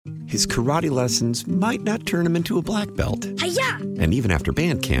his karate lessons might not turn him into a black belt. Hi-ya! And even after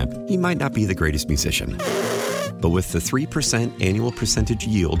band camp, he might not be the greatest musician. But with the 3% annual percentage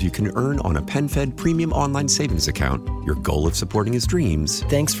yield you can earn on a PenFed premium online savings account, your goal of supporting his dreams...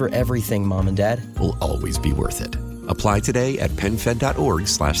 Thanks for everything, Mom and Dad. ...will always be worth it. Apply today at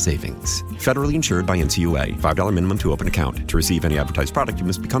PenFed.org/savings. Federally insured by NCUA. $5 minimum to open account. To receive any advertised product, you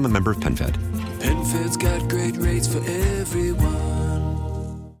must become a member of PenFed. PenFed's got great rates for everyone.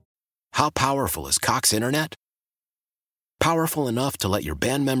 How powerful is Cox Internet? Powerful enough to let your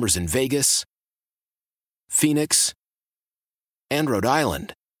band members in Vegas, Phoenix, and Rhode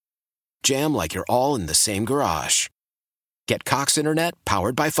Island jam like you're all in the same garage. Get Cox Internet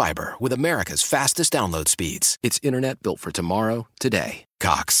powered by fiber with America's fastest download speeds. It's internet built for tomorrow, today.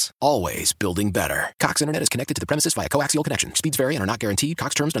 Cox, always building better. Cox Internet is connected to the premises via coaxial connection. Speeds vary and are not guaranteed.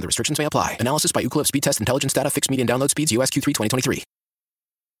 Cox terms and other restrictions may apply. Analysis by Ookla Speed Test Intelligence Data. Fixed median download speeds. US Q3 2023.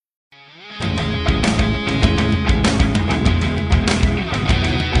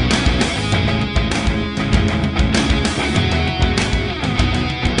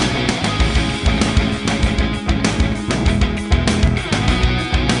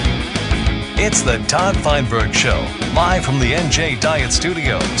 It's the Todd Feinberg Show, live from the NJ Diet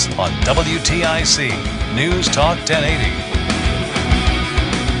Studios on WTIC News Talk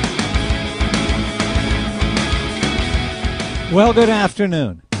 1080. Well, good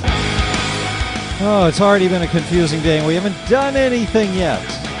afternoon. Oh, it's already been a confusing day, and we haven't done anything yet,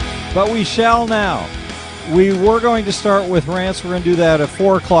 but we shall now. We were going to start with rants. We're going to do that at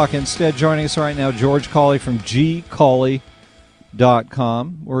 4 o'clock instead. Joining us right now, George Cawley from gcawley.com.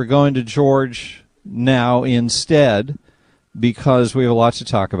 We're going to George now instead because we have a lot to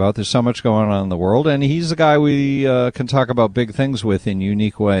talk about. There's so much going on in the world, and he's the guy we can talk about big things with in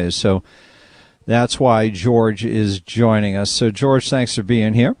unique ways. So that's why George is joining us. So, George, thanks for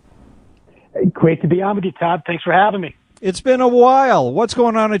being here. Great to be on with you, Todd. Thanks for having me. It's been a while. What's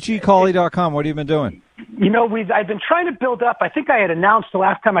going on at gcawley.com? What have you been doing? You know, I've been trying to build up. I think I had announced the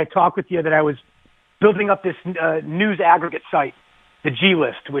last time I talked with you that I was building up this news aggregate site, the G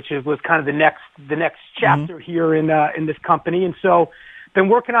List, which was kind of the next chapter here in this company. And so, been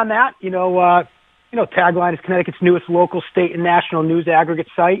working on that. Tagline is Connecticut's newest local, state, and national news aggregate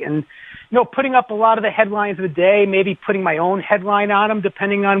site, and putting up a lot of the headlines of the day, maybe putting my own headline on them,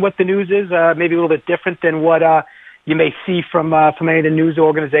 depending on what the news is. Maybe a little bit different than what you may see from any of the news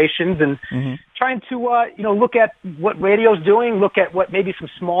organizations, and trying to look at what radio's doing, look at what maybe some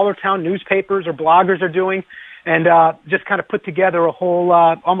smaller town newspapers or bloggers are doing, and just kind of put together a whole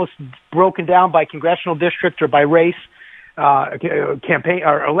almost broken down by congressional district or by race, campaign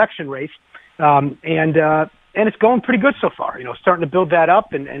or election race, and it's going pretty good so far. Starting to build that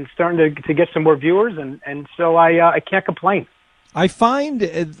up and starting to get some more viewers, and so I can't complain. I find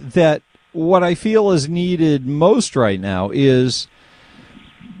that what I feel is needed most right now is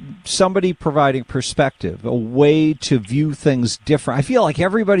somebody providing perspective, a way to view things different. I feel like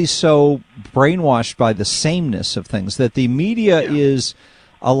everybody's so brainwashed by the sameness of things that the media is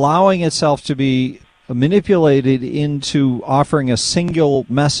allowing itself to be manipulated into offering a single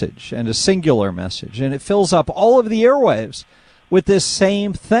message and a singular message, and it fills up all of the airwaves with this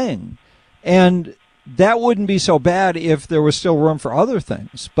same thing. And that wouldn't be so bad if there was still room for other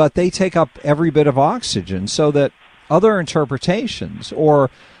things, but they take up every bit of oxygen so that other interpretations or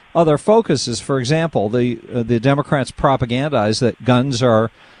other focuses, for example, the Democrats propagandize that guns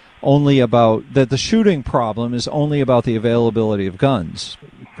are only about, that the shooting problem is only about the availability of guns,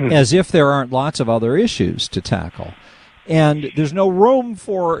 as if there aren't lots of other issues to tackle. And there's no room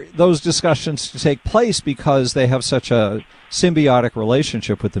for those discussions to take place because they have such a symbiotic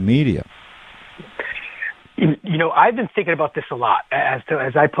relationship with the media. I've been thinking about this a lot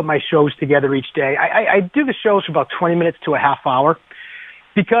as I put my shows together each day. I do the shows for about 20 minutes to a half hour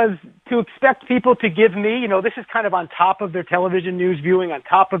because to expect people to give me, this is kind of on top of their television news viewing, on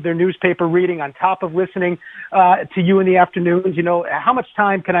top of their newspaper reading, on top of listening to you in the afternoons, how much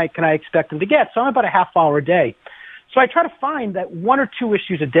time can I expect them to get? So I'm about a half hour a day. So I try to find that one or two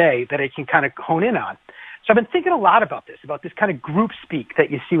issues a day that I can kind of hone in on. So I've been thinking a lot about this kind of group speak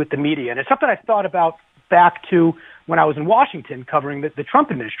that you see with the media. And it's something I thought about back to when I was in Washington covering the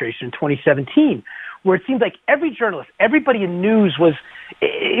Trump administration in 2017, where it seemed like every journalist, everybody in news was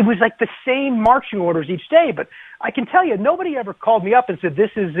like the same marching orders each day. But I can tell you, nobody ever called me up and said,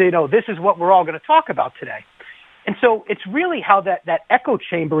 this is what we're all going to talk about today. And so it's really how that echo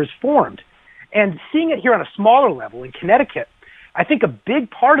chamber is formed. And seeing it here on a smaller level in Connecticut, I think a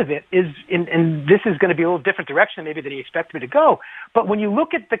big part of it is, and this is going to be a little different direction maybe than you expect me to go, but when you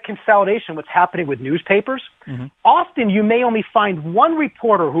look at the consolidation, what's happening with newspapers, often you may only find one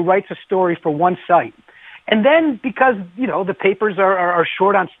reporter who writes a story for one site. And then because, the papers are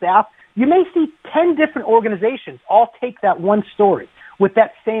short on staff, you may see 10 different organizations all take that one story with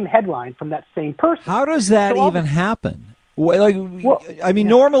that same headline from that same person. How does that even happen?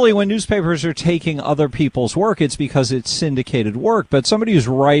 Normally when newspapers are taking other people's work, it's because it's syndicated work. But somebody who's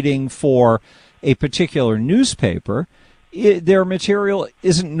writing for a particular newspaper, their material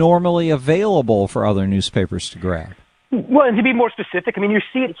isn't normally available for other newspapers to grab. Well, and to be more specific, you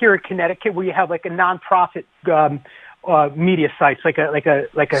see it here in Connecticut where you have like a nonprofit media sites, like a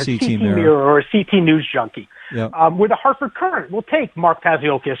CT Mirror or a CT News Junkie, where the Hartford Courant will take Mark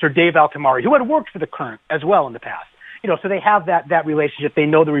Paziokis or Dave Altamari, who had worked for the Courant as well in the past. So they have that relationship. They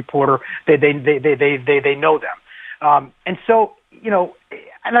know the reporter. They know them. And so,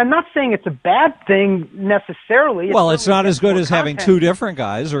 and I'm not saying it's a bad thing necessarily. It's not as good as having two different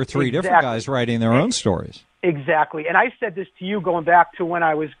guys or three different guys writing their own stories. Exactly. And I said this to you going back to when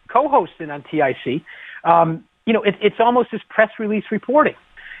I was co-hosting on TIC. It's almost as press release reporting.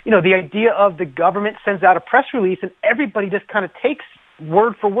 The idea of the government sends out a press release and everybody just kind of takes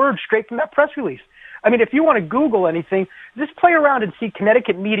word for word straight from that press release. If you want to Google anything, just play around and see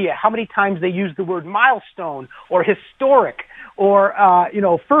Connecticut media, how many times they use the word milestone or historic or,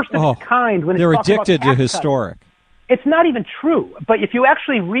 first of its kind. When they're addicted to historic. It's not even true. But if you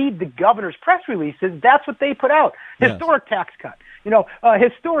actually read the governor's press releases, that's what they put out. Historic tax cut,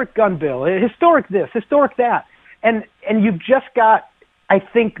 historic gun bill, historic this, historic that. And you've just got, I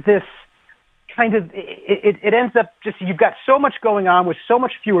think, this kind of, it ends up just, you've got so much going on with so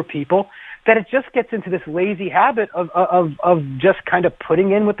much fewer people that it just gets into this lazy habit of just kind of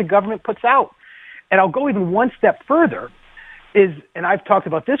putting in what the government puts out. And I'll go even one step further and I've talked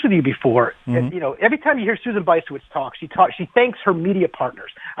about this with you before, and, every time you hear Susan Bysiewicz talk, she thanks her media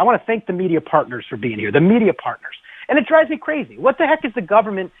partners. I want to thank the media partners for being here, the media partners. And it drives me crazy. What the heck is the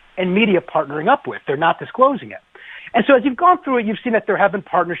government and media partnering up with? They're not disclosing it. And so as you've gone through it, you've seen that there have been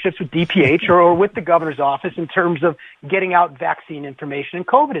partnerships with DPH or with the governor's office in terms of getting out vaccine information and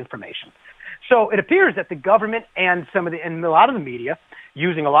COVID information. So it appears that the government and and a lot of the media,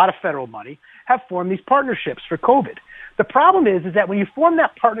 using a lot of federal money, have formed these partnerships for COVID. The problem is that when you form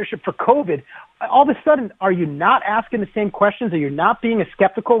that partnership for COVID, all of a sudden, are you not asking the same questions? Are you not being as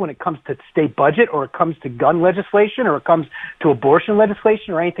skeptical when it comes to state budget or it comes to gun legislation or it comes to abortion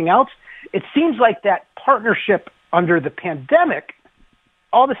legislation or anything else? It seems like that partnership under the pandemic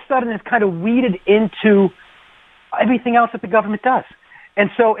all of a sudden is kind of weeded into everything else that the government does. And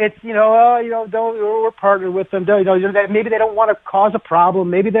so it's, we're partnered with them. Maybe they don't want to cause a problem.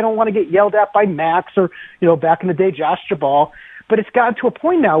 Maybe they don't want to get yelled at by Max or, back in the day, Josh Jabal. But it's gotten to a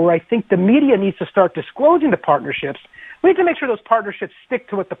point now where I think the media needs to start disclosing the partnerships. We need to make sure those partnerships stick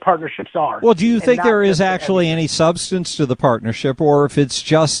to what the partnerships are. Well, do you think there is actually any substance to the partnership, or if it's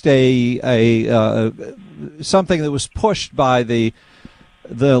just a something that was pushed by the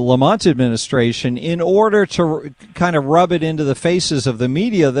Lamont administration in order to kind of rub it into the faces of the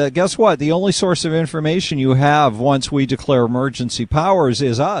media that, guess what, the only source of information you have once we declare emergency powers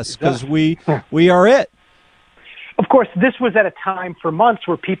is us, because we are it. Of course, this was at a time for months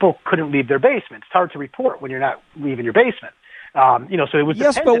where people couldn't leave their basements. It's hard to report when you're not leaving your basement. So it was.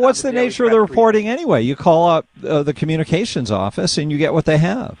 Yes, but what's the nature of the reporting anyway? You call up the communications office and you get what they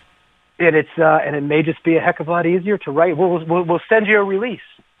have. And it may just be a heck of a lot easier to write. We'll send you a release,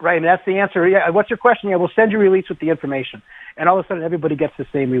 right? And that's the answer. Yeah. What's your question? Yeah, we'll send you a release with the information. And all of a sudden, everybody gets the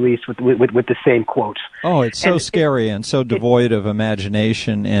same release with the same quotes. Oh, it's so scary and so devoid of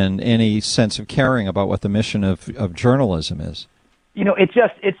imagination and any sense of caring about what the mission of journalism is. Maybe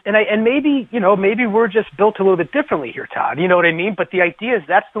we're just built a little bit differently here, Todd. You know what I mean? But the idea is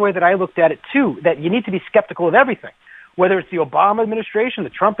that's the way that I looked at it too. That you need to be skeptical of everything. Whether it's the Obama administration, the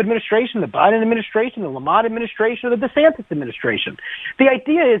Trump administration, the Biden administration, the Lamont administration, or the DeSantis administration. The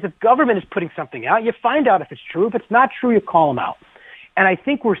idea is if government is putting something out, you find out if it's true. If it's not true, you call them out. And I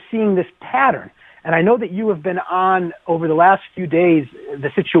think we're seeing this pattern. And I know that you have been on over the last few days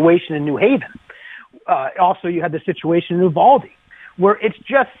the situation in New Haven. Also, you had the situation in Uvalde, where it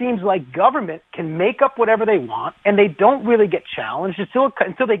just seems like government can make up whatever they want, and they don't really get challenged until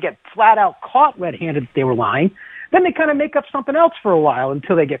they get flat out caught red-handed that they were lying. Then they kind of make up something else for a while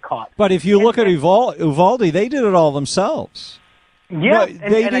until they get caught. But if you look at Uvalde, they did it all themselves. Yeah,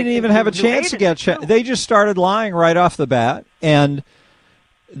 they didn't even have a chance to get. They just started lying right off the bat, and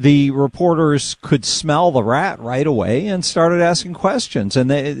the reporters could smell the rat right away and started asking questions.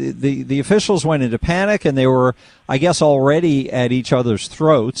 And the officials went into panic, and they were, I guess, already at each other's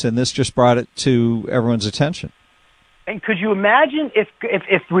throats, and this just brought it to everyone's attention. And could you imagine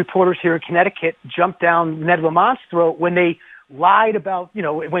if reporters here in Connecticut jumped down Ned Lamont's throat when they lied about,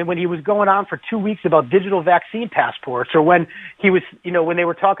 when he was going on for 2 weeks about digital vaccine passports, or when he was, when they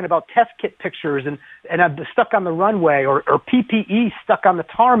were talking about test kit pictures and stuck on the runway, or PPE stuck on the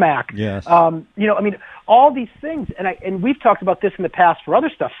tarmac. Yes. All these things. And we've talked about this in the past for other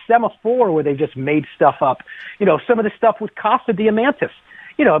stuff. Semaphore, where they just made stuff up. Some of the stuff with Costa Diamantis.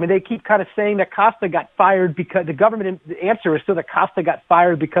 They keep kind of saying that Costa got fired because the government answer is still that Costa got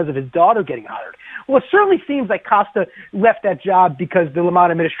fired because of his daughter getting hired. Well, it certainly seems like Costa left that job because the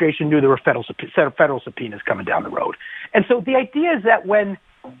Lamont administration knew there were federal subpoenas coming down the road. And so the idea is that when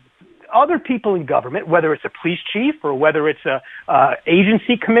other people in government, whether it's a police chief or whether it's a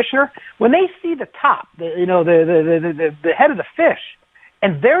agency commissioner, when they see the top, the head of the fish,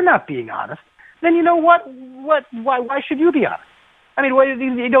 and they're not being honest, then you know what? Why should you be honest? I mean,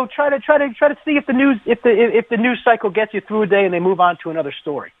 try to see if the news cycle gets you through a day and they move on to another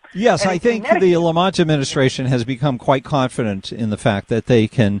story. Yes, I think the Lamont administration has become quite confident in the fact that they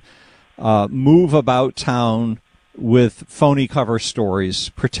can move about town with phony cover stories,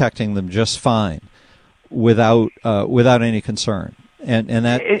 protecting them just fine, without any concern,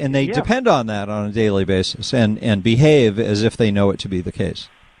 and they depend on that on a daily basis, and behave as if they know it to be the case.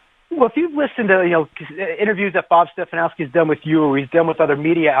 Well, if you've listened to interviews that Bob Stefanowski has done with you, or he's done with other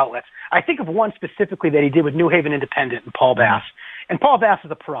media outlets, I think of one specifically that he did with New Haven Independent and Paul Bass. And Paul Bass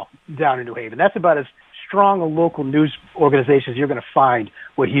is a pro down in New Haven. That's about as strong a local news organization as you're going to find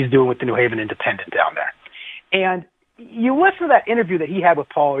what he's doing with the New Haven Independent down there. And you listen to that interview that he had with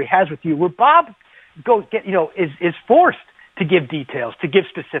Paul, or he has with you, where Bob is forced to give details, to give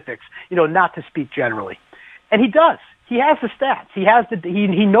specifics, not to speak generally. And he does. He has the stats. He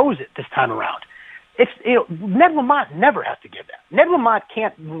knows it this time around. It's Ned Lamont never has to give that. Ned Lamont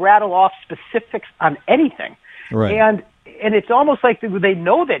can't rattle off specifics on anything. Right. And it's almost like they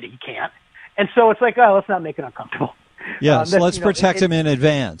know that he can't. And so it's like, let's not make it uncomfortable. Yes, let's protect him in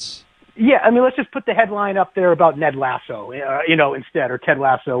advance. Yeah, I mean, let's just put the headline up there about Ned Lasso, instead, or Ted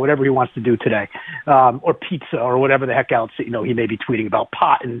Lasso, whatever he wants to do today, or pizza, or whatever the heck else, he may be tweeting about,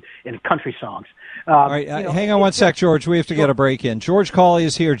 pot and country songs. All right, hang on one sec, George. We have to get a break in. George Cawley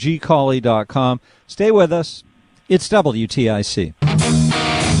is here, gcawley.com. Stay with us. It's WTIC.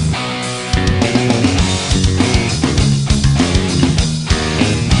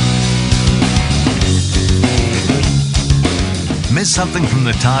 Miss something from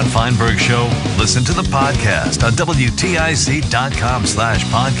the Todd Feinberg Show? Listen to the podcast on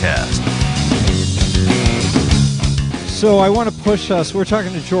WTIC.com/podcast. So I want to push us. We're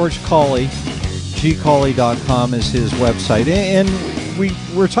talking to George Cawley. gcawley.com is his website. And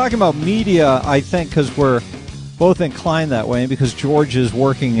we're talking about media, I think, because we're both inclined that way, and because George is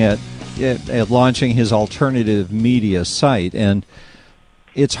working at launching his alternative media site. And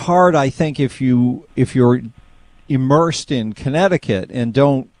it's hard, I think, if you're immersed in Connecticut and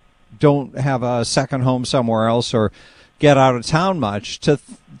don't have a second home somewhere else or get out of town much, to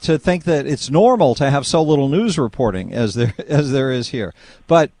think that it's normal to have so little news reporting as there is here.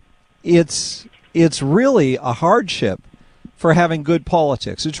 But it's really a hardship for having good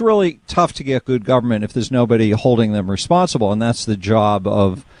politics. It's really tough to get good government if there's nobody holding them responsible, and that's the job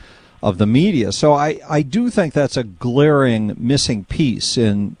of the media. So I do think that's a glaring missing piece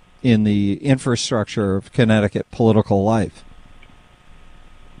in the infrastructure of Connecticut political life.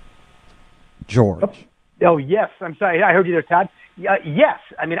 George. Oh, yes. I'm sorry. I heard you there, Todd. Yes.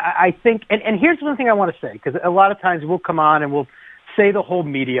 I mean, I think, and here's one thing I want to say, because a lot of times we'll come on and we'll say the whole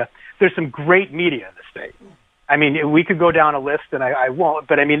media. There's some great media in the state. I mean, we could go down a list, and I won't,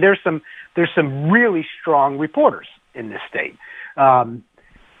 but I mean, there's some really strong reporters in this state. The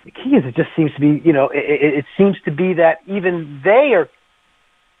key is it just seems to be, it seems to be that even they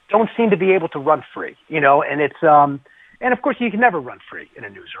don't seem to be able to run free, and it's, and of course you can never run free in a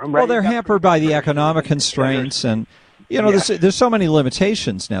newsroom, right? Well, they're hampered by the economic constraints, and, there's so many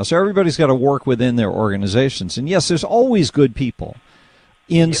limitations now, so everybody's got to work within their organizations. And yes, there's always good people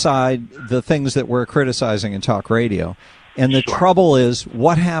inside the things that we're criticizing in talk radio. And the trouble is,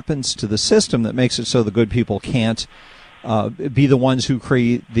 what happens to the system that makes it so the good people can't be the ones who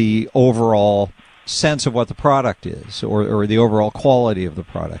create the overall sense of what the product is, or the overall quality of the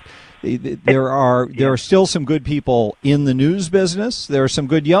product? There are still some good people in the news business. There are some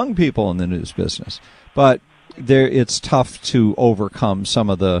good young people in the news business, but it's tough to overcome some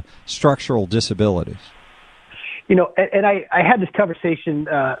of the structural disabilities. You know, and I had this conversation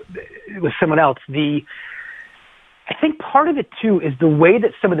with someone else. I think part of it, too, is the way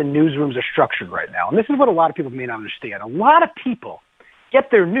that some of the newsrooms are structured right now. And this is what a lot of people may not understand. A lot of people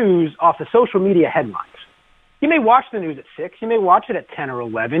get their news off the social media headlines. You may watch the news at 6. You may watch it at 10 or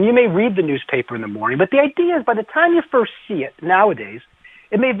 11. You may read the newspaper in the morning. But the idea is by the time you first see it nowadays,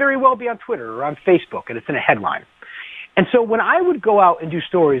 it may very well be on Twitter or on Facebook, and it's in a headline. And so when I would go out and do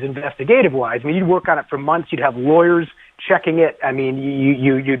stories investigative-wise, I mean, you'd work on it for months. You'd have lawyers checking it. I mean,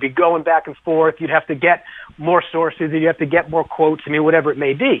 you'd be going back and forth. You'd have to get more sources. You'd have to get more quotes. I mean, whatever it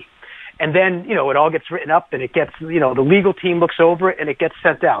may be. And then, you know, it all gets written up and it gets, you know, the legal team looks over it and it gets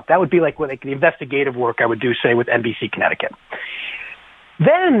sent out. That would be like the investigative work I would do, say, with NBC Connecticut.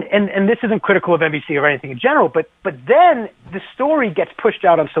 Then, and this isn't critical of NBC or anything in general, but then the story gets pushed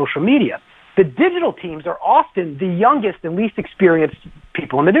out on social media. The digital teams are often the youngest and least experienced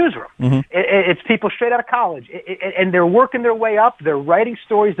people in the newsroom. Mm-hmm. It's people straight out of college, and they're working their way up. They're writing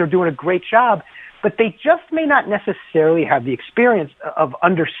stories. They're doing a great job, but they just may not necessarily have the experience of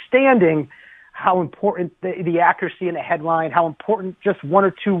understanding how important the accuracy in a headline, how important just one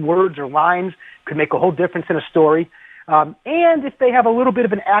or two words or lines could make a whole difference in a story. And if they have a little bit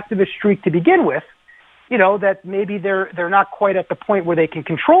of an activist streak to begin with, you know, that maybe they're not quite at the point where they can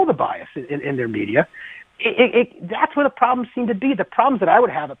control the bias in their media. That's where the problems seem to be. The problems that I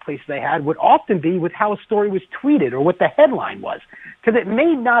would have at places I had would often be with how a story was tweeted or what the headline was, because it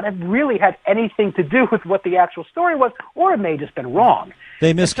may not have really had anything to do with what the actual story was, or it may have just been wrong.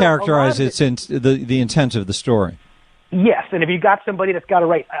 They mischaracterize the intent of the story. Yes, and if you got somebody that's got to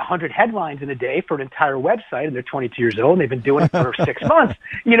write 100 headlines in a day for an entire website, and they're 22 years old, and they've been doing it for 6 months,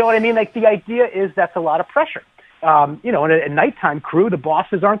 you know what I mean? Like, the idea is that's a lot of pressure. You know, in a nighttime crew, the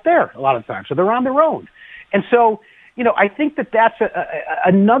bosses aren't there a lot of the time, so they're on their own. And so, you know, I think that's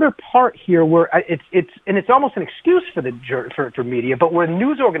another part here where it's almost an excuse for media, but where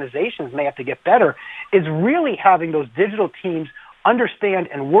news organizations may have to get better is really having those digital teams understand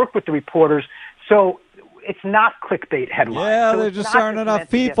and work with the reporters so it's not clickbait headlines. Yeah, so there just aren't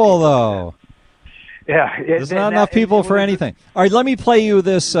enough people, though. Yeah. There's not enough people for anything. All right, let me play you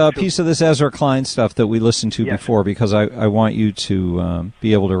this piece of this Ezra Klein stuff that we listened to before, because I want you to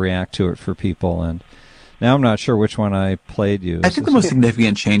be able to react to it for people. And now I'm not sure which one I played you. I think the most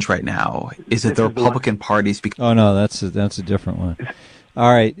significant change right now is that the Republican Party's... Oh, no, that's a different one.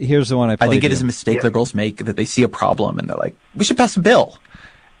 All right, here's the one I played. I think it is a mistake liberals make, that they see a problem and they're like, we should pass a bill.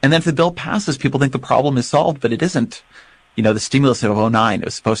 And then if the bill passes, people think the problem is solved, but it isn't. You know, the stimulus of 2009, it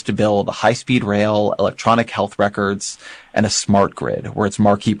was supposed to build a high-speed rail, electronic health records, and a smart grid, where it's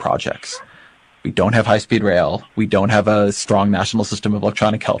marquee projects. We don't have high-speed rail, we don't have a strong national system of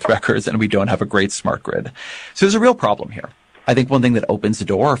electronic health records, and we don't have a great smart grid. So there's a real problem here. I think one thing that opens the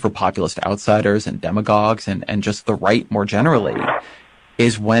door for populist outsiders and demagogues and just the right more generally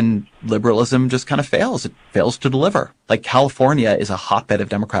is when liberalism just kind of fails. It fails to deliver. Like, California is a hotbed of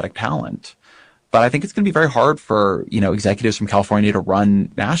Democratic talent. But I think it's going to be very hard for, you know, executives from California to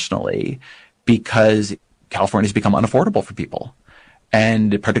run nationally because California's become unaffordable for people.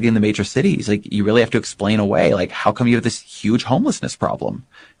 And particularly in the major cities, like, you really have to explain away, like, how come you have this huge homelessness problem?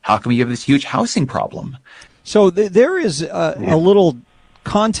 How come you have this huge housing problem? So there is a little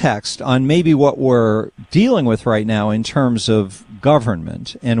context on maybe what we're dealing with right now in terms of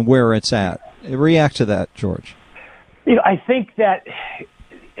government and where it's at. React to that, George. You know, I think that,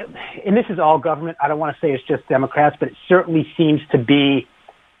 and this is all government, I don't want to say it's just Democrats, but it certainly seems to be,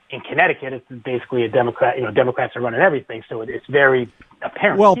 in Connecticut, it's basically a Democrat, you know, Democrats are running everything, so it's very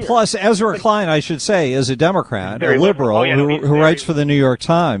apparent. Well, here. plus Ezra Klein, I should say, is a Democrat, a liberal, who writes for the New York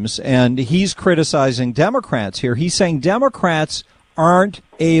Times, and he's criticizing Democrats here. He's saying Democrats aren't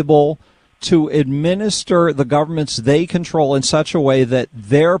able to administer the governments they control in such a way that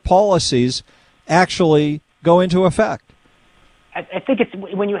their policies actually go into effect. I think it's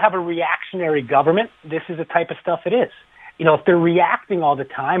when you have a reactionary government, this is the type of stuff it is. You know, if they're reacting all the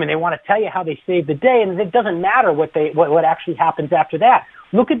time and they want to tell you how they saved the day, and it doesn't matter what actually happens after that.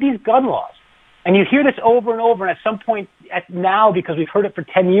 Look at these gun laws. And you hear this over and over, and at some point now, because we've heard it for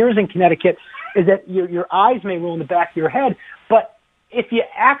 10 years in Connecticut, is that your eyes may roll in the back of your head. But if you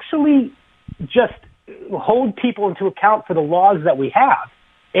actually just hold people into account for the laws that we have,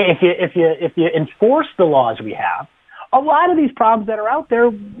 if you enforce the laws we have, a lot of these problems that are out there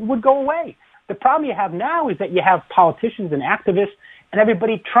would go away. The problem you have now is that you have politicians and activists and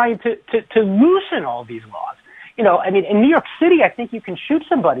everybody trying to loosen all these laws. You know, I mean, in New York City, I think you can shoot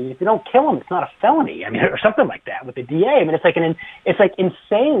somebody if you don't kill them. It's not a felony. I mean, or something like that with the DA. I mean, it's like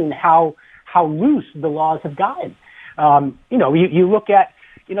insane how loose the laws have gotten. You know, you look at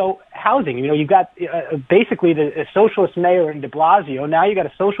housing. You've got basically a socialist mayor in de Blasio. Now you got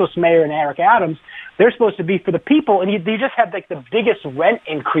a socialist mayor in Eric Adams. They're supposed to be for the people, and you just have like the biggest rent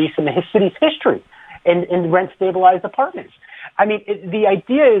increase in the city's history in rent-stabilized apartments. I mean, the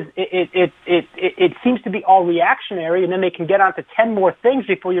idea is it seems to be all reactionary, and then they can get onto 10 more things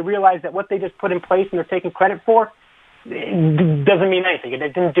before you realize that what they just put in place and they're taking credit for doesn't mean anything. It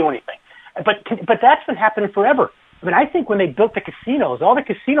didn't do anything. But that's been happening forever. I mean, I think when they built the casinos, all the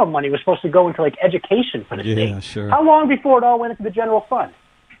casino money was supposed to go into like education for the state. Sure. How long before it all went into the general fund?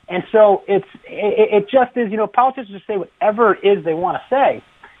 And so it just is, politicians just say whatever it is they want to say.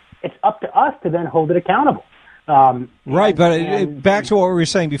 It's up to us to then hold it accountable. Right, but back to what we were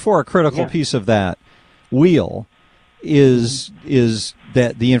saying before, a critical piece of that wheel is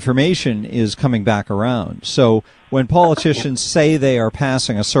that the information is coming back around. So when politicians say they are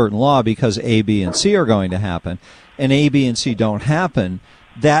passing a certain law because A, B, and C are going to happen, and A, B, and C don't happen,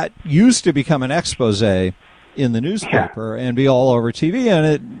 that used to become an expose in the newspaper and be all over TV,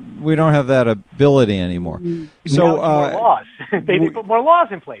 and we don't have that ability anymore. So more laws. They put more laws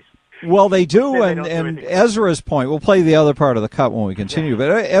in place. Well, they do, and Ezra's point, we'll play the other part of the cut when we continue,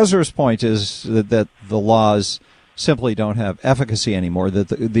 but Ezra's point is that the laws simply don't have efficacy anymore, that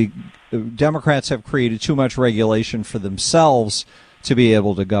the Democrats have created too much regulation for themselves to be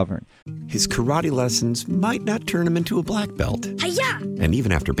able to govern. His karate lessons might not turn him into a black belt. Hi-ya! And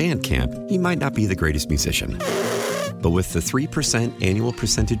even after band camp, he might not be the greatest musician. But with the 3% annual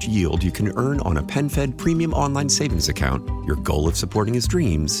percentage yield you can earn on a PenFed premium online savings account, your goal of supporting his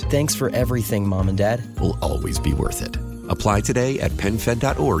dreams... Thanks for everything, Mom and Dad. ...will always be worth it. Apply today at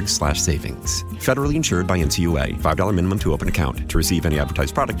PenFed.org/savings. Federally insured by NCUA. $5 minimum to open account. To receive any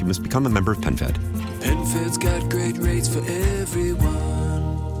advertised product, you must become a member of PenFed. PenFed's got great rates for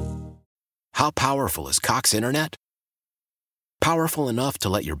everyone. How powerful is Cox Internet? Powerful enough to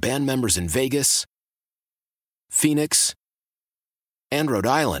let your band members in Vegas, Phoenix, and Rhode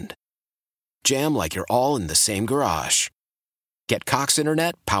Island jam like you're all in the same garage. Get Cox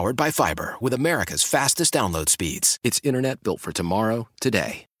Internet powered by fiber with America's fastest download speeds. It's internet built for tomorrow,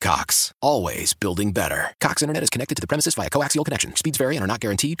 today. Cox, always building better. Cox Internet is connected to the premises via coaxial connection. Speeds vary and are not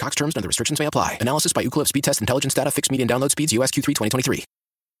guaranteed. Cox terms and other restrictions may apply. Analysis by Ookla Speed Test Intelligence Data. Fixed median download speeds. US Q3 2023.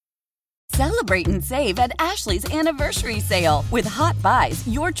 Celebrate and save at Ashley's Anniversary Sale. With Hot Buys,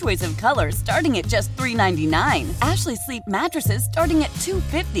 your choice of colors starting at just $3.99. Ashley Sleep mattresses starting at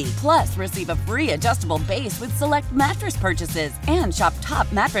 $2.50. Plus, receive a free adjustable base with select mattress purchases. And shop top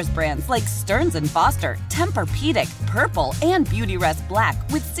mattress brands like Stearns & Foster, Tempur-Pedic, Purple, and Beautyrest Black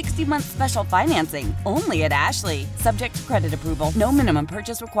with 60-month special financing. Only at Ashley. Subject to credit approval. No minimum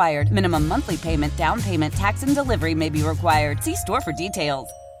purchase required. Minimum monthly payment, down payment, tax, and delivery may be required. See store for details.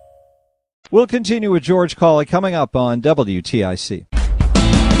 We'll continue with George Cawley coming up on WTIC.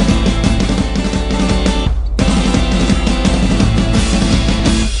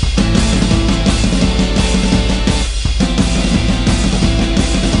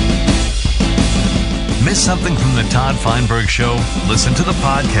 Miss something from the Todd Feinberg Show? Listen to the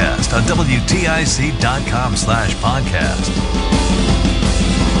podcast on WTIC.com/podcast.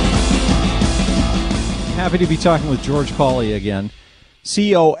 Happy to be talking with George Cawley again.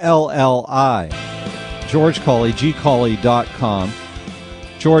 C-O-L-L-I. George Cawley, gcawley.com.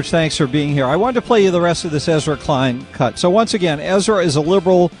 George, thanks for being here. I wanted to play you the rest of this Ezra Klein cut. So once again, Ezra is a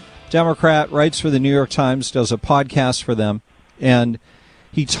liberal Democrat, writes for the New York Times, does a podcast for them, and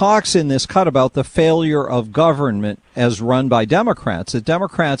he talks in this cut about the failure of government as run by Democrats, that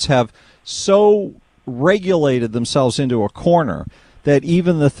Democrats have so regulated themselves into a corner that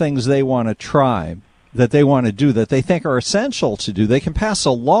even the things they want to try, that they want to do, that they think are essential to do, they can pass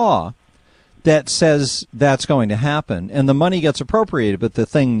a law that says that's going to happen, and the money gets appropriated, but the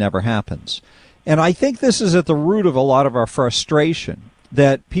thing never happens. And I think this is at the root of a lot of our frustration,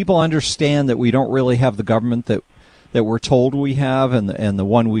 that people understand that we don't really have the government that we're told we have, and the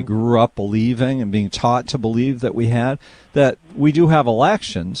one we grew up believing and being taught to believe that we had, that we do have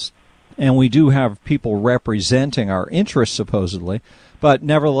elections, and we do have people representing our interests, supposedly, but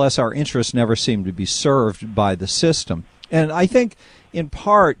nevertheless, our interests never seem to be served by the system. And I think, in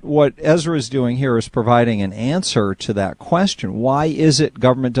part, what Ezra is doing here is providing an answer to that question. Why is it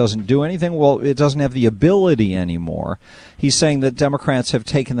government doesn't do anything? Well, it doesn't have the ability anymore. He's saying that Democrats have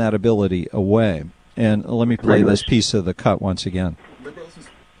taken that ability away. And let me play this piece of the cut once again.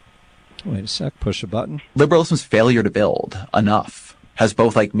 Wait a sec, push a button. Liberalism's failure to build enough has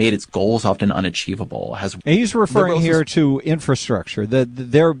both made its goals often unachievable. And he's referring here to infrastructure. That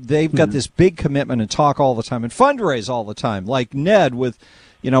they've got this big commitment and talk all the time and fundraise all the time, like Ned with,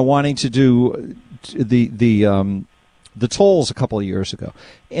 wanting to do the the tolls a couple of years ago.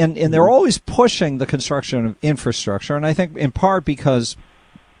 And they're always pushing the construction of infrastructure, and I think in part because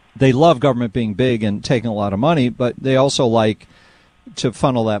they love government being big and taking a lot of money, but they also like to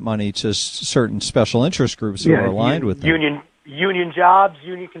funnel that money to certain special interest groups who are aligned with them. Union jobs,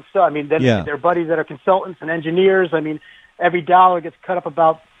 union consult. I mean, their buddies that are consultants and engineers. I mean, every dollar gets cut up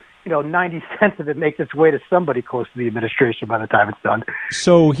about 90 cents of it makes its way to somebody close to the administration by the time it's done.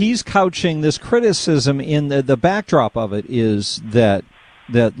 So he's couching this criticism in the backdrop of it is that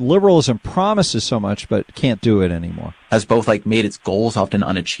liberalism promises so much but can't do it anymore. Has both made its goals often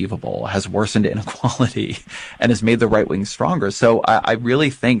unachievable, has worsened inequality, and has made the right wing stronger. So I really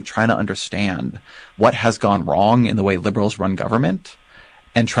think trying to understand what has gone wrong in the way liberals run government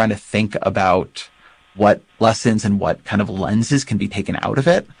and trying to think about what lessons and what kind of lenses can be taken out of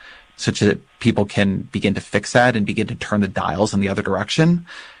it such that people can begin to fix that and begin to turn the dials in the other direction.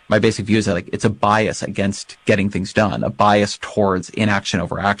 My basic view is that it's a bias against getting things done, a bias towards inaction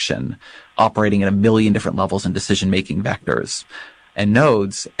over action, operating at a million different levels and decision-making vectors and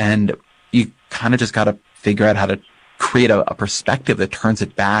nodes. And you kind of just got to figure out how to create a perspective that turns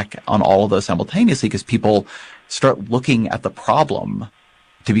it back on all of those simultaneously, because people start looking at the problem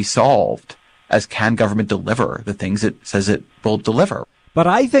to be solved as can government deliver the things it says it will deliver. But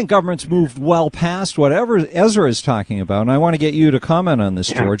I think government's moved well past whatever Ezra is talking about, and I want to get you to comment on this,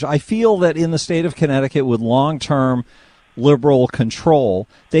 George. I feel that in the state of Connecticut, with long-term liberal control,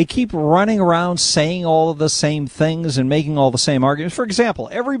 they keep running around saying all of the same things and making all the same arguments. For example,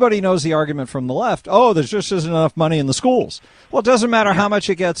 everybody knows the argument from the left, there just isn't enough money in the schools. Well, it doesn't matter how much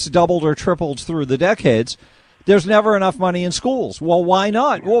it gets doubled or tripled through the decades. There's never enough money in schools. Well, why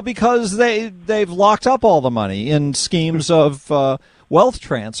not? Well, because they've locked up all the money in schemes of wealth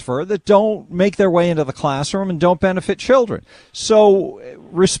transfer that don't make their way into the classroom and don't benefit children. So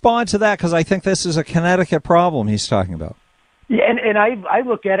respond to that, because I think this is a Connecticut problem he's talking about. Yeah, and I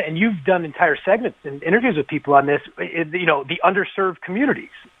look at it, and you've done entire segments and interviews with people on this, the underserved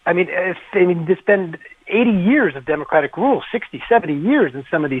communities. I mean, it's been 80 years of democratic rule, 60, 70 years in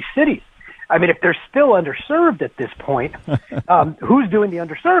some of these cities. I mean, if they're still underserved at this point, who's doing the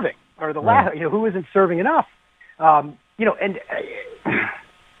underserving, or the last? Who isn't serving enough? And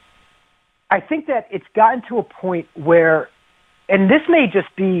I think that it's gotten to a point where, and this may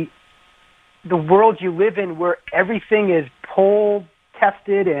just be the world you live in, where everything is poll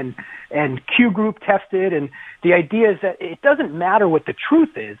tested and Q group tested, and the idea is that it doesn't matter what the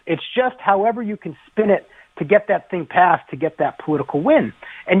truth is; it's just however you can spin it to get that thing passed, to get that political win.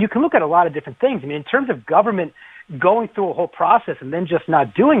 And you can look at a lot of different things. I mean, in terms of government going through a whole process and then just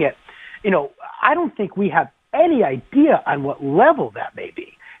not doing it, I don't think we have any idea on what level that may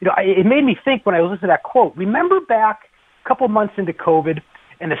be. It made me think when I listened to that quote. Remember back a couple months into COVID,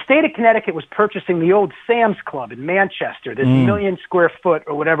 and the state of Connecticut was purchasing the old Sam's Club in Manchester, this 1 million square foot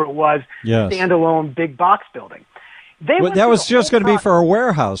or whatever it was, standalone big box building. That was just going to be for a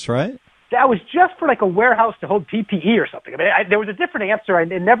warehouse, right? That was just for a warehouse to hold PPE or something. I mean, there was a different answer,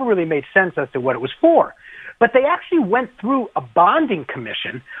 and it never really made sense as to what it was for. But they actually went through a bonding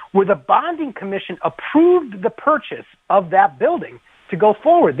commission, where the bonding commission approved the purchase of that building to go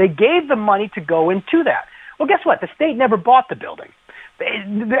forward. They gave the money to go into that. Well, guess what? The state never bought the building.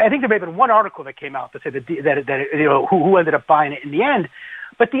 I think there may have been one article that came out that said who ended up buying it in the end.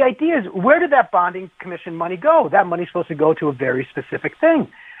 But the idea is, where did that bonding commission money go? That money's supposed to go to a very specific thing.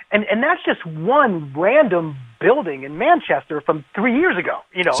 And that's just one random building in Manchester from 3 years ago.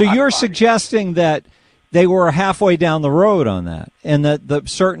 So you're suggesting that they were halfway down the road on that, and that the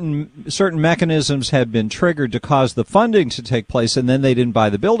certain mechanisms had been triggered to cause the funding to take place, and then they didn't buy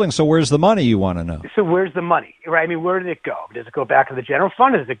the building. So where's the money, you want to know? So where's the money, right? I mean, where did it go? Does it go back to the general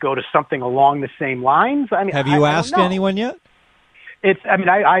fund? Does it go to something along the same lines? I mean, have you asked anyone yet?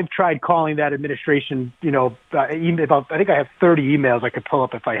 I've tried calling that administration, email about, I think I have 30 emails I could pull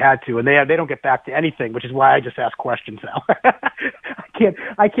up if I had to, and they don't get back to anything, which is why I just ask questions now.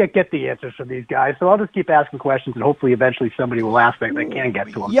 I can't get the answers from these guys, so I'll just keep asking questions, and hopefully eventually somebody will ask that they can get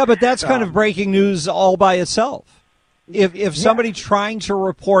to them. Yeah, but that's kind of breaking news all by itself. If somebody trying to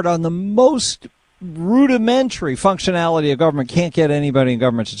report on the most rudimentary functionality of government can't get anybody in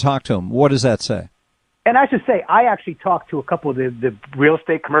government to talk to them, what does that say? And I should say, I actually talked to a couple of the real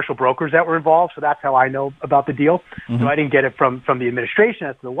estate commercial brokers that were involved, so that's how I know about the deal. Mm-hmm. So I didn't get it from the administration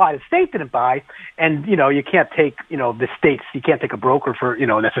as to why the state didn't buy. And, you can't take, the states, you can't take a broker for,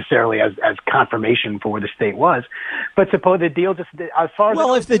 necessarily as confirmation for where the state was. But suppose the deal just, as far as...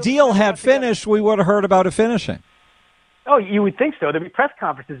 Well, if the deal had finished, we would have heard about it finishing. Oh, you would think so. There'd be press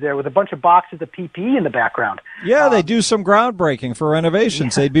conferences there with a bunch of boxes of PPE in the background. Yeah, they do some groundbreaking for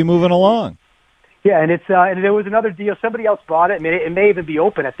renovations. They'd be moving along. Yeah, and and there was another deal. Somebody else bought it. I mean, it may even be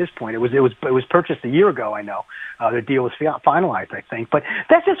open at this point. It was purchased a year ago. I know the deal was finalized, I think. But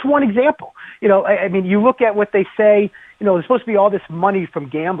that's just one example. I mean, you look at what they say. There's supposed to be all this money from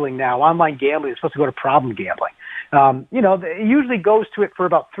gambling now, online gambling. It's supposed to go to problem gambling. It usually goes to it for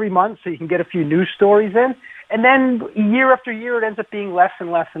about 3 months, so you can get a few news stories in, and then year after year, it ends up being less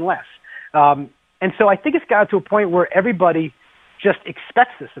and less and less. And so I think it's got to a point where everybody just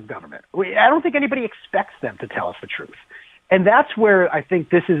expects this of government. I don't think anybody expects them to tell us the truth. And that's where I think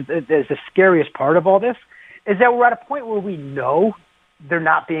this is the scariest part of all this, is that we're at a point where we know they're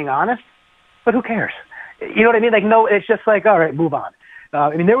not being honest, but who cares? You know what I mean? Like, no, it's just like, all right, move on.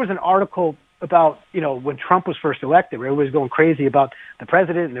 I mean, there was an article about, when Trump was first elected, where everybody was going crazy about the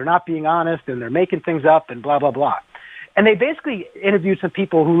president and they're not being honest and they're making things up and blah, blah, blah. And they basically interviewed some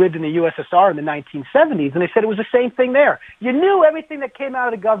people who lived in the USSR in the 1970s, and they said it was the same thing there. You knew everything that came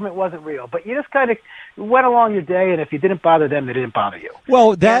out of the government wasn't real, but you just kind of went along your day, and if you didn't bother them, they didn't bother you.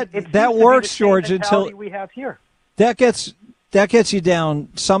 Well, that works, George, until we have here. That gets you down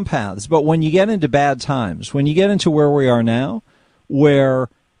some paths. But when you get into bad times, when you get into where we are now, where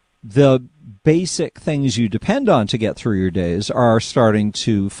the basic things you depend on to get through your days are starting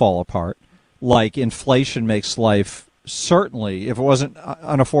to fall apart, like inflation makes life, certainly, if it wasn't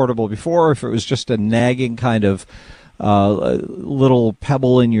unaffordable before, if it was just a nagging kind of little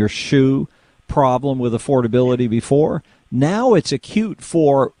pebble in your shoe problem with affordability before, now it's acute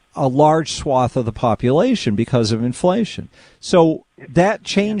for a large swath of the population because of inflation. So that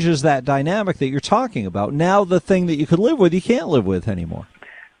changes that dynamic that you're talking about. Now the thing that you could live with, you can't live with anymore.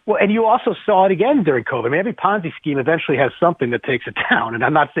 Well, and you also saw it again during COVID. I mean, every Ponzi scheme eventually has something that takes it down. And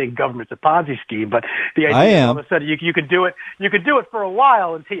I'm not saying government's a Ponzi scheme, but the idea all of a sudden you could do it for a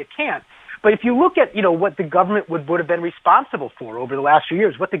while until you can't. But if you look at, what the government would have been responsible for over the last few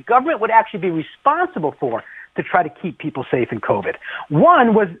years, what the government would actually be responsible for to try to keep people safe in COVID.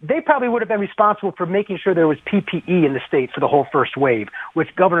 One was they probably would have been responsible for making sure there was PPE in the state for the whole first wave, which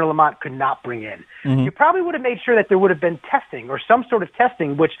Governor Lamont could not bring in. Mm-hmm. You probably would have made sure that there would have been testing or some sort of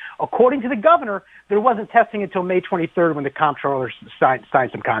testing, which, according to the governor, there wasn't testing until May 23rd when the comptroller signed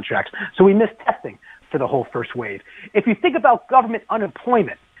some contracts. So we missed testing for the whole first wave. If you think about government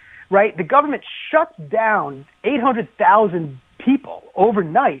unemployment, right, the government shuts down 800,000 people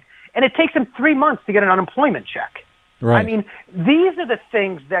overnight, and it takes them 3 months to get an unemployment check. Right. I mean, these are the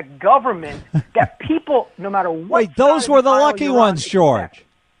things that government, that people, no matter what. Wait, those were the lucky ones, George.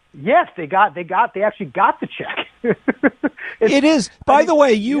 Yes, they actually got the check. It is. By the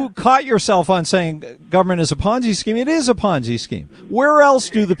way, you caught yourself on saying government is a Ponzi scheme. It is a Ponzi scheme. Where else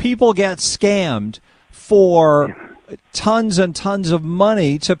do the people get scammed for tons and tons of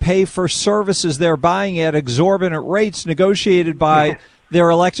money to pay for services they're buying at exorbitant rates negotiated by their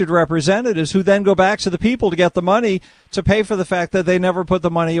elected representatives, who then go back to the people to get the money to pay for the fact that they never put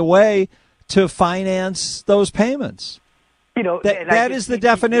the money away to finance those payments? That is the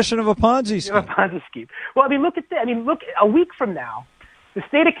definition of a Ponzi scheme. A Ponzi scheme. Well, I mean, look, a week from now, the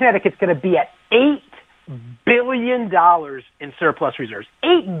state of Connecticut's going to be at $8 billion in surplus reserves.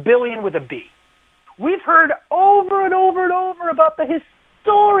 $8 billion with a B. We've heard over and over and over about the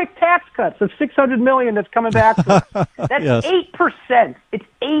historic tax cuts of $600 million that's coming back to us. That's Yes. 8%. It's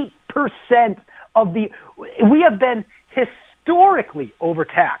 8% of we have been historically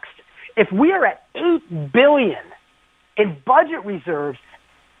overtaxed. If we are at $8 billion in budget reserves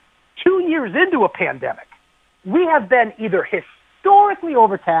 2 years into a pandemic, we have been either historically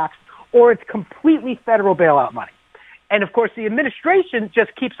overtaxed or it's completely federal bailout money. And of course, the administration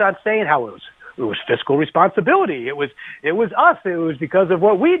just keeps on saying how it was fiscal responsibility. It was us. It was because of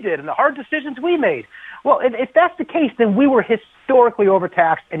what we did and the hard decisions we made. Well, if that's the case, then we were historically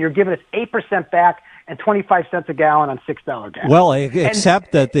overtaxed, and you're giving us 8% back and 25 cents a gallon on $6 gas. Well,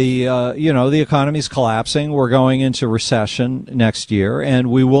 except that the economy's collapsing. We're going into recession next year, and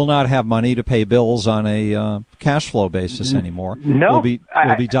we will not have money to pay bills on a cash flow basis anymore. No, we'll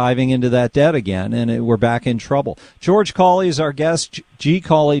be diving into that debt again, and we're back in trouble. George Cawley is our guest.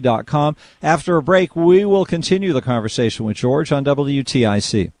 gcawley.com. After a break, we will continue the conversation with George on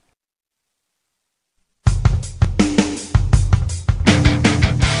WTIC.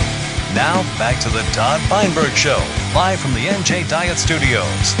 Now, back to the Todd Feinberg Show, live from the NJ Diet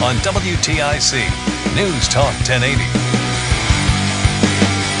Studios on WTIC News Talk 1080.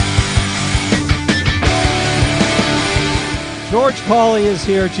 George Cawley is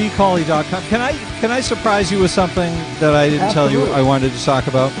here, gcawley.com. Can I surprise you with something that I didn't tell you I wanted to talk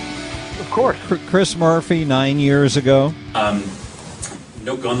about? Of course. Chris Murphy, 9 years ago.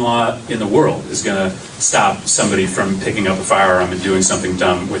 No gun law in the world is going to stop somebody from picking up a firearm and doing something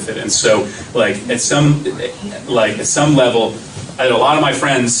dumb with it. And so, at some level, I had a lot of my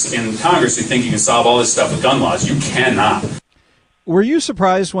friends in Congress who think you can solve all this stuff with gun laws. You cannot. Were you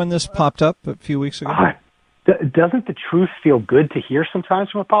surprised when this popped up a few weeks ago? Doesn't the truth feel good to hear sometimes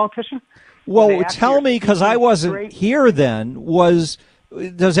from a politician? Well, tell me, because I wasn't here then,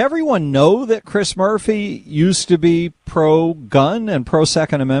 does everyone know that Chris Murphy used to be pro-gun and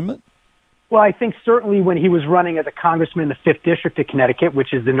pro-Second Amendment? Well, I think certainly when he was running as a congressman in the 5th District of Connecticut,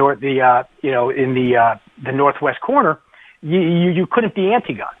 which is in the northwest corner, you couldn't be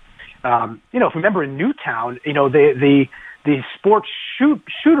anti-gun. If you remember in Newtown, the Sports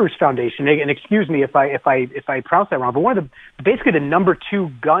Shooters Foundation, and excuse me if I pronounce that wrong, but basically the number 2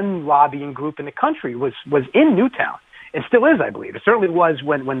 gun lobbying group in the country was in Newtown. It still is, I believe. It certainly was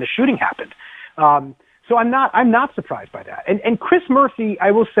when the shooting happened. So I'm not surprised by that. And Chris Murphy,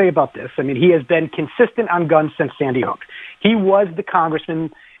 I will say about this, I mean, he has been consistent on guns since Sandy Hook. He was the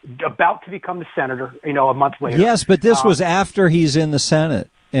congressman about to become the senator, a month later. Yes, but this was after he's in the Senate.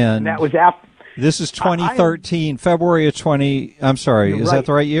 And that was after. This is 2013, February of 20. I'm sorry, is that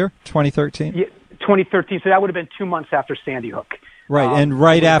the right year? 2013? Yeah, 2013. So that would have been 2 months after Sandy Hook. Right, and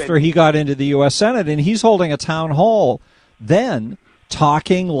right after he got into the U.S. Senate, and he's holding a town hall then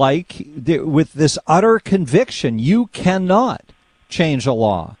talking with this utter conviction, you cannot change a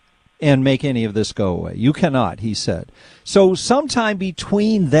law and make any of this go away. You cannot, he said. So sometime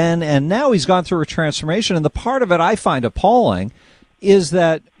between then and now, he's gone through a transformation, and the part of it I find appalling is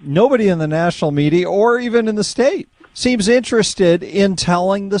that nobody in the national media or even in the state seems interested in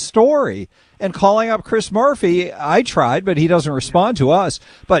telling the story and calling up Chris Murphy. I tried, but he doesn't respond to us.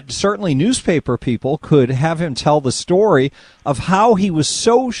 But certainly newspaper people could have him tell the story of how he was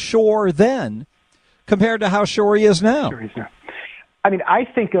so sure then compared to how sure he is now. I mean, I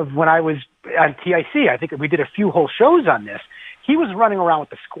think of when I was on TIC, I think we did a few whole shows on this. He was running around with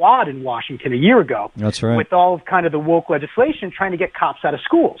the squad in Washington a year ago. That's right. With all of kind of the woke legislation trying to get cops out of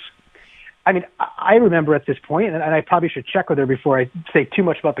schools. I mean, I remember at this point, and I probably should check with her before I say too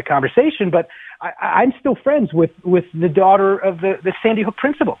much about the conversation, but I'm still friends with the daughter of the Sandy Hook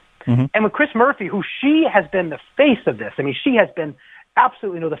principal. Mm-hmm. And with Chris Murphy, who she has been the face of this. I mean, she has been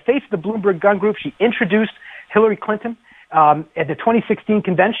absolutely, the face of the Bloomberg Gun Group. She introduced Hillary Clinton at the 2016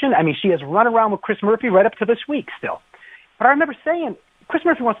 convention. I mean, she has run around with Chris Murphy right up to this week still. But I remember saying, Chris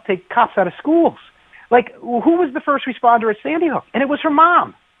Murphy wants to take cops out of schools. Like, who was the first responder at Sandy Hook? And it was her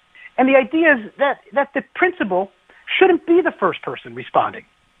mom. And the idea is that the principal shouldn't be the first person responding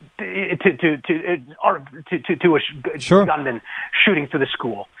to a gunman shooting through the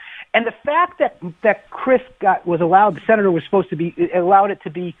school. And the fact that Chris was allowed, the senator was supposed to be allowed it to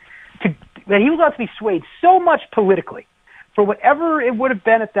be, that he was allowed to be swayed so much politically for whatever it would have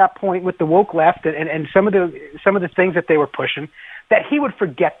been at that point with the woke left and some of the things that they were pushing, that he would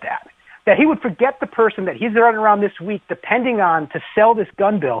forget that. That he would forget the person that he's running around this week depending on to sell this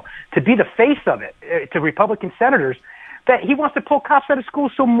gun bill, to be the face of it to Republican senators, that he wants to pull cops out of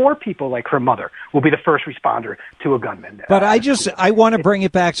school so more people like her mother will be the first responder to a gunman. But I want to bring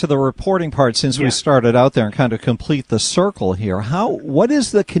it back to the reporting part since we started out there and kind of complete the circle here. What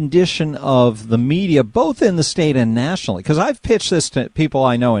is the condition of the media, both in the state and nationally? Because I've pitched this to people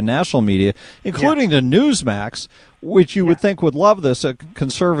I know in national media, including to Newsmax, which you would think would love this, a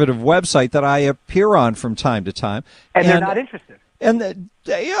conservative website that I appear on from time to time. And they're not interested. And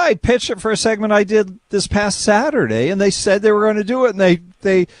I pitched it for a segment I did this past Saturday, and they said they were going to do it, and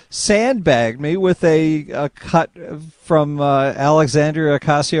they sandbagged me with a cut from Alexandria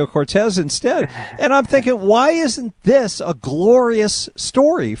Ocasio-Cortez instead. And I'm thinking, why isn't this a glorious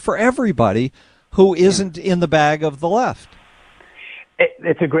story for everybody who isn't in the bag of the left?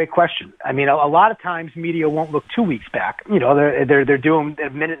 It's a great question. I mean, a lot of times media won't look 2 weeks back. They're doing a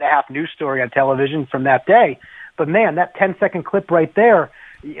minute and a half news story on television from that day. But man, that 10-second clip right there,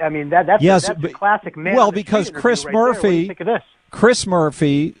 I mean, that's a classic man. Well, because Chris Murphy,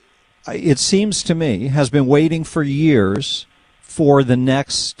 it seems to me, has been waiting for years for the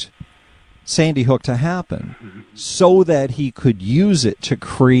next Sandy Hook to happen so that he could use it to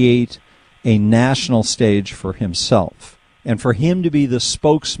create a national stage for himself. And for him to be the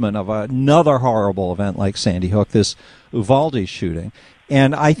spokesman of another horrible event like Sandy Hook, this Uvalde shooting.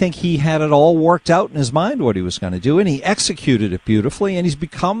 And I think he had it all worked out in his mind what he was going to do, and he executed it beautifully, and he's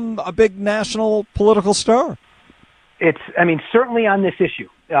become a big national political star. Certainly on this issue.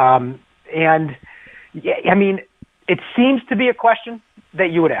 And, it seems to be a question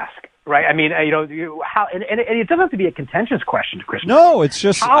that you would ask, right? I mean, how, and it doesn't have to be a contentious question to Chris. No, it's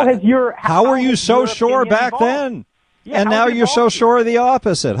just, how were you so sure back then? Yeah, and now you're so sure of the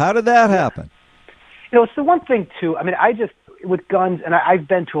opposite. How did that happen? You know, it's the one thing, too. I mean, with guns, and I've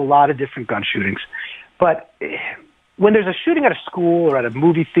been to a lot of different gun shootings, but when there's a shooting at a school or at a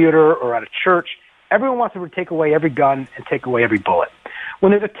movie theater or at a church, everyone wants to take away every gun and take away every bullet.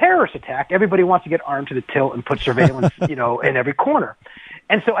 When there's a terrorist attack, everybody wants to get armed to the tilt and put surveillance, in every corner.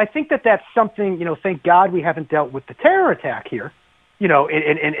 And so I think that's something, thank God we haven't dealt with the terror attack here, in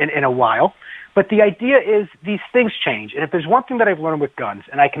a while. But the idea is these things change. And if there's one thing that I've learned with guns,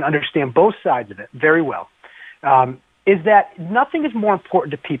 and I can understand both sides of it very well, is that nothing is more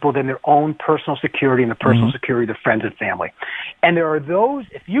important to people than their own personal security and the personal security of their friends and family. And there are those,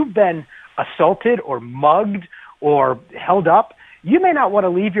 if you've been assaulted or mugged or held up, you may not want to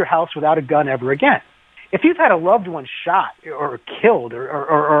leave your house without a gun ever again. If you've had a loved one shot or killed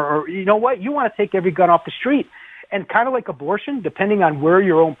or you know what, you want to take every gun off the street. And kind of like abortion, depending on where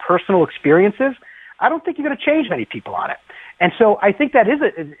your own personal experience is, I don't think you're going to change many people on it. And so I think that is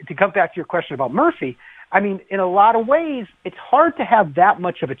to come back to your question about Murphy, I mean, in a lot of ways, it's hard to have that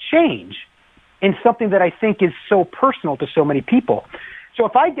much of a change in something that I think is so personal to so many people. So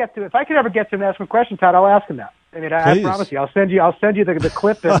if I could ever get to him and ask him a question, Todd, I'll ask him that. I mean, I promise you, I'll send you the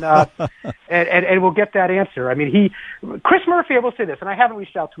clip and we'll get that answer. I mean, Chris Murphy, I will say this, and I haven't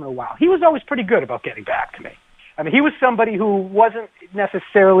reached out to him in a while. He was always pretty good about getting back to me. I mean, he was somebody who wasn't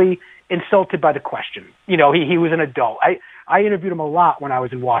necessarily insulted by the question. He was an adult. I interviewed him a lot when I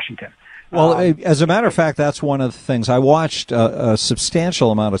was in Washington. Well, as a matter of fact, that's one of the things. I watched a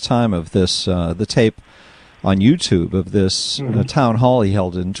substantial amount of time of this, the tape on YouTube of this town hall he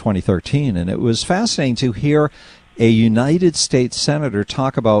held in 2013, and it was fascinating to hear a United States senator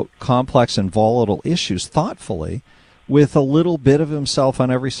talk about complex and volatile issues thoughtfully, with a little bit of himself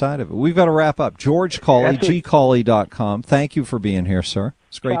on every side of it. We've got to wrap up. George Cawley, gcawley.com. Thank you for being here, sir.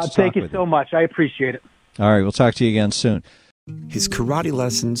 It's great to talk with you. Thank you so much. I appreciate it. All right, we'll talk to you again soon. His karate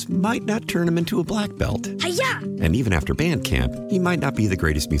lessons might not turn him into a black belt. Hi-ya! And even after band camp, he might not be the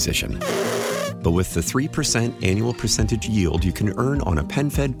greatest musician. But with the 3% annual percentage yield you can earn on a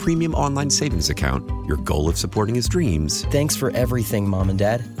PenFed premium online savings account, your goal of supporting his dreams... Thanks for everything, Mom and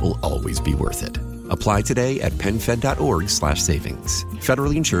Dad. ...will always be worth it. Apply today at PenFed.org/savings.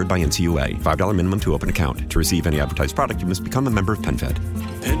 Federally insured by NCUA. $5 minimum to open account. To receive any advertised product, you must become a member of PenFed.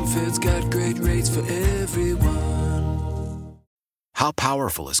 PenFed's got great rates for everyone. How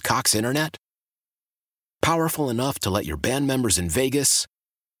powerful is Cox Internet? Powerful enough to let your band members in Vegas,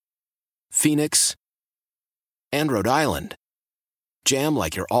 Phoenix, and Rhode Island jam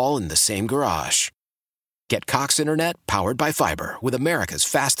like you're all in the same garage. Get Cox Internet powered by fiber with America's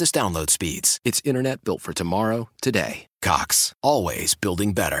fastest download speeds. It's internet built for tomorrow, today. Cox, always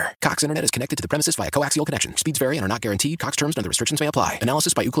building better. Cox Internet is connected to the premises via coaxial connection. Speeds vary and are not guaranteed. Cox terms and other restrictions may apply.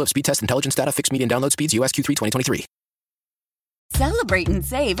 Analysis by Ookla Speed Test Intelligence Data. Fixed median download speeds. US Q3 2023. Celebrate and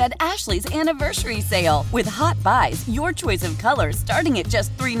save at Ashley's Anniversary Sale. With Hot Buys, your choice of colors starting at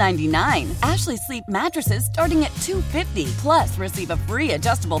just $3.99. Ashley Sleep mattresses starting at $2.50. Plus, receive a free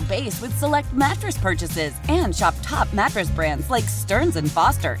adjustable base with select mattress purchases. And shop top mattress brands like Stearns &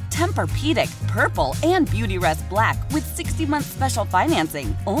 Foster, Tempur-Pedic, Purple, and Beautyrest Black with 60-month special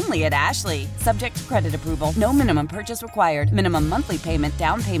financing. Only at Ashley. Subject to credit approval. No minimum purchase required. Minimum monthly payment,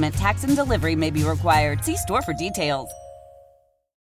 down payment, tax, and delivery may be required. See store for details.